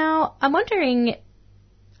 And now I'm wondering,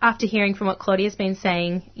 after hearing from what Claudia's been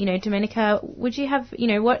saying, Domenica, would you have,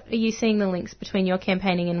 what are you seeing the links between your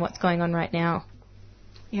campaigning and what's going on right now?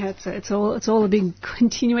 Yeah, it's all a big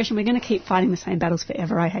continuation. We're going to keep fighting the same battles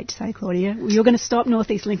forever, I hate to say, Claudia. You're going to stop North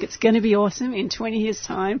East Link. It's going to be awesome. In 20 years'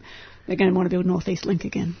 time, we're going to want to build North East Link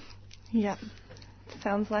again. Yeah,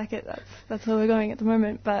 sounds like it. That's where we're going at the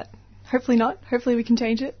moment, but... hopefully not. Hopefully we can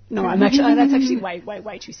change it. No, that's actually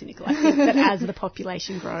way too cynical. I think that as the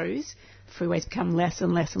population grows, freeways become less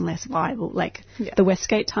and less and less viable. The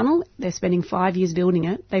Westgate Tunnel, they're spending 5 years building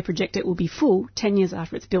it. They project it will be full 10 years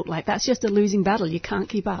after it's built. That's just a losing battle. You can't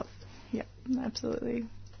keep up. Yeah, absolutely.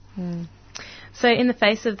 So in the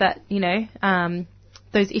face of that,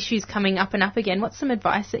 those issues coming up and up again, what's some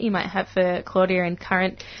advice that you might have for Claudia and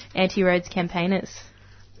current anti-roads campaigners?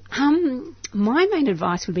 My main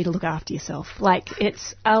advice would be to look after yourself. Like,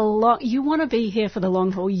 it's a lot. You want to be here for the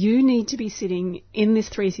long haul. You need to be sitting in this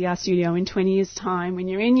 3CR studio in 20 years' time when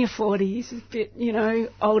you're in your 40s, a bit,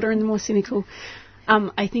 older and more cynical.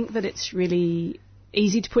 I think that it's really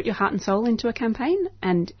easy to put your heart and soul into a campaign,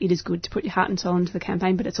 and it is good to put your heart and soul into the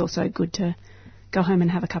campaign, but it's also good to go home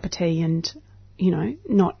and have a cup of tea and,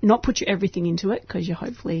 not put your everything into it, because you're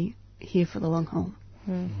hopefully here for the long haul.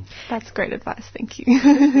 That's great advice, thank you.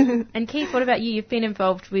 And Keith, what about you? You've been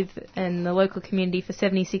involved in the local community for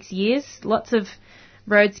 76 years. Lots of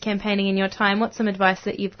roads campaigning in your time. What's some advice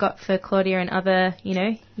that you've got for Claudia and other,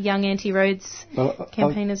 young anti-roads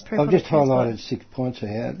campaigners? I've just highlighted 6 points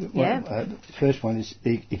here. Yeah. The first one is,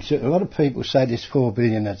 a lot of people say this $4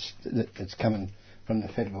 billion that's coming from the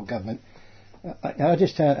federal government. I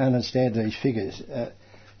just don't understand these figures.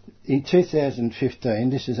 In 2015,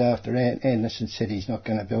 this is after Anderson said he's not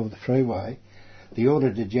going to build the freeway, the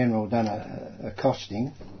Auditor General done a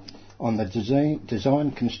costing on the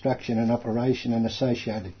design, construction and operation and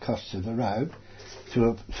associated costs of the road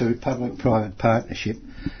through public-private partnership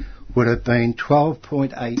would have been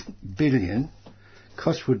 $12.8 billion.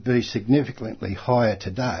 Costs would be significantly higher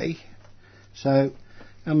today. So,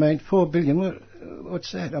 $4 billion,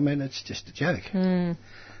 what's that? It's just a joke.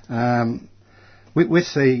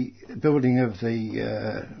 With the building of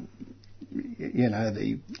the,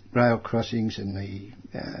 the rail crossings and the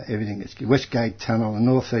everything, it's Westgate Tunnel, the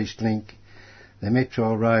North East Link, the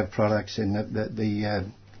Metro Rail products, and there's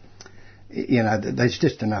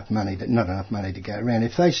just not enough money to go around.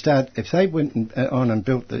 If they went and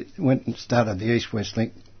started the East West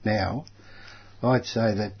Link now, I'd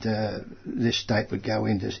say that this state would go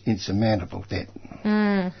into insurmountable debt.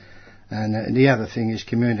 And the other thing is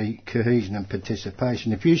community cohesion and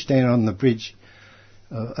participation. If you stand on the bridge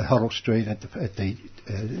at Hoddle Street at the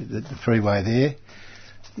freeway there,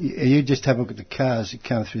 you just have a look at the cars that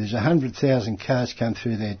come through. There's 100,000 cars come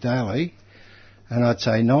through there daily, and I'd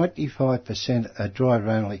say 95% are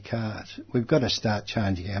driver-only cars. We've got to start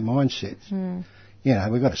changing our mindsets.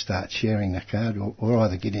 We've got to start sharing the car, or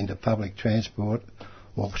either get into public transport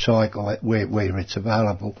or cycle where it's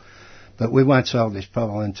available. But we won't solve this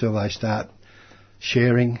problem until they start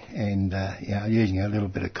sharing and using a little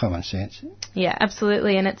bit of common sense. Yeah,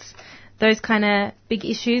 absolutely. And it's those kind of big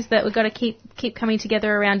issues that we've got to keep coming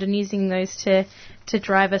together around and using those to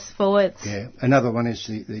drive us forwards. Yeah. Another one is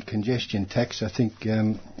the congestion tax. I think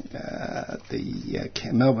the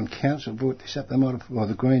Melbourne Council brought this up.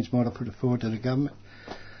 The Greens might have put it forward to the government.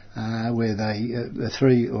 Where the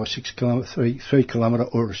 3 kilometre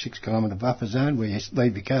or a 6 kilometre buffer zone where you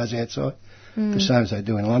leave your cars outside, the same as they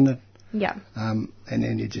do in London. Yeah. And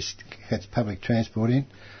then you just get public transport in.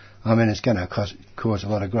 It's going to cause a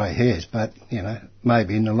lot of grey hairs, but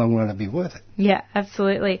maybe in the long run it'll be worth it. Yeah,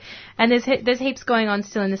 absolutely. And there's heaps going on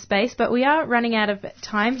still in the space, but we are running out of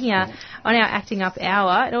time here on our Acting Up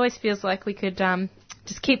hour. It always feels like we could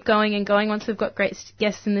just keep going and going once we've got great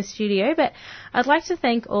guests in the studio. But I'd like to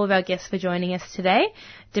thank all of our guests for joining us today.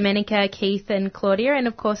 Domenica, Keith and Claudia, and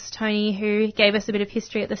of course Tony, who gave us a bit of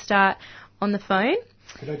history at the start on the phone.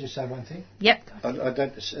 Could I just say one thing? Yep. I'd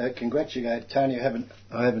like to congratulate Tony. I haven't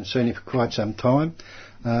seen him for quite some time.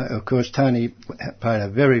 Of course, Tony played a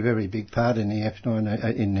very, very big part in the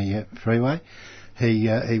F9 in the freeway.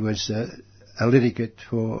 He was a litigant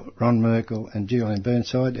for Ron Merkel and Julian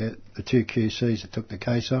Burnside, the two QCs that took the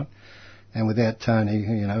case on. And without Tony,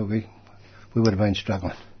 we would have been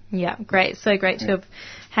struggling. Yeah, great. So great to have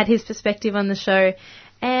had his perspective on the show.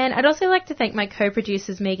 And I'd also like to thank my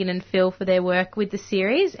co-producers Megan and Phil for their work with the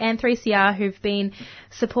series, and 3CR who've been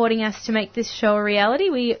supporting us to make this show a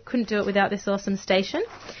reality. We couldn't do it without this awesome station.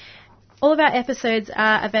 All of our episodes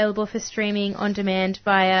are available for streaming on demand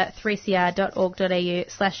via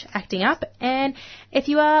 3cr.org.au/actingup. And if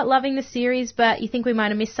you are loving the series but you think we might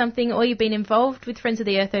have missed something, or you've been involved with Friends of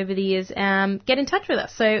the Earth over the years, get in touch with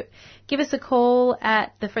us. So give us a call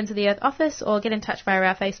at the Friends of the Earth office or get in touch via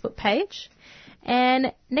our Facebook page.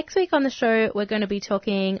 And next week on the show, we're going to be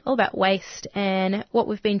talking all about waste and what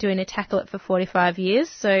we've been doing to tackle it for 45 years.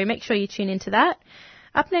 So make sure you tune into that.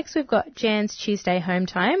 Up next, we've got Jan's Tuesday Home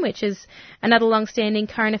Time, which is another long-standing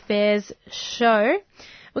current affairs show.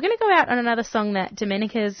 We're going to go out on another song that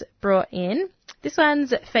Domenica's brought in. This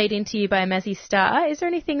one's Fade Into You by Mazzy Star. Is there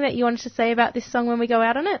anything that you wanted to say about this song when we go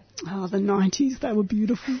out on it? Oh, the 90s, they were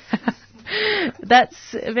beautiful.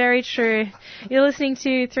 That's very true. You're listening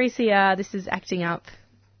to 3CR. This is Acting Up.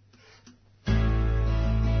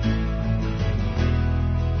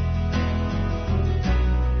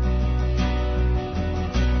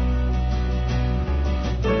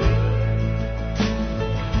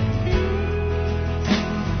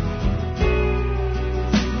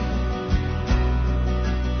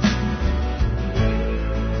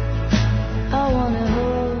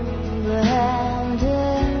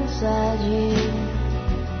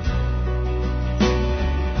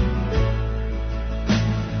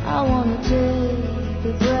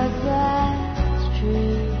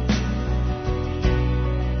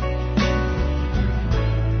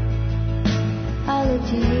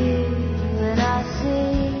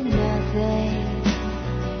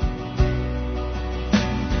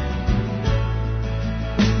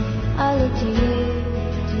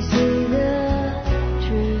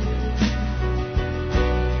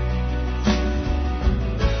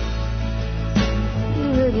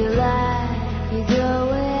 feel like you're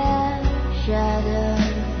going shadow.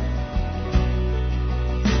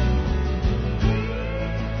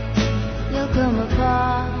 You'll come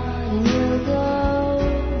apart and you'll go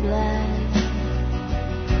black.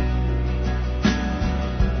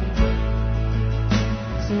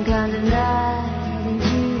 Some kind of night.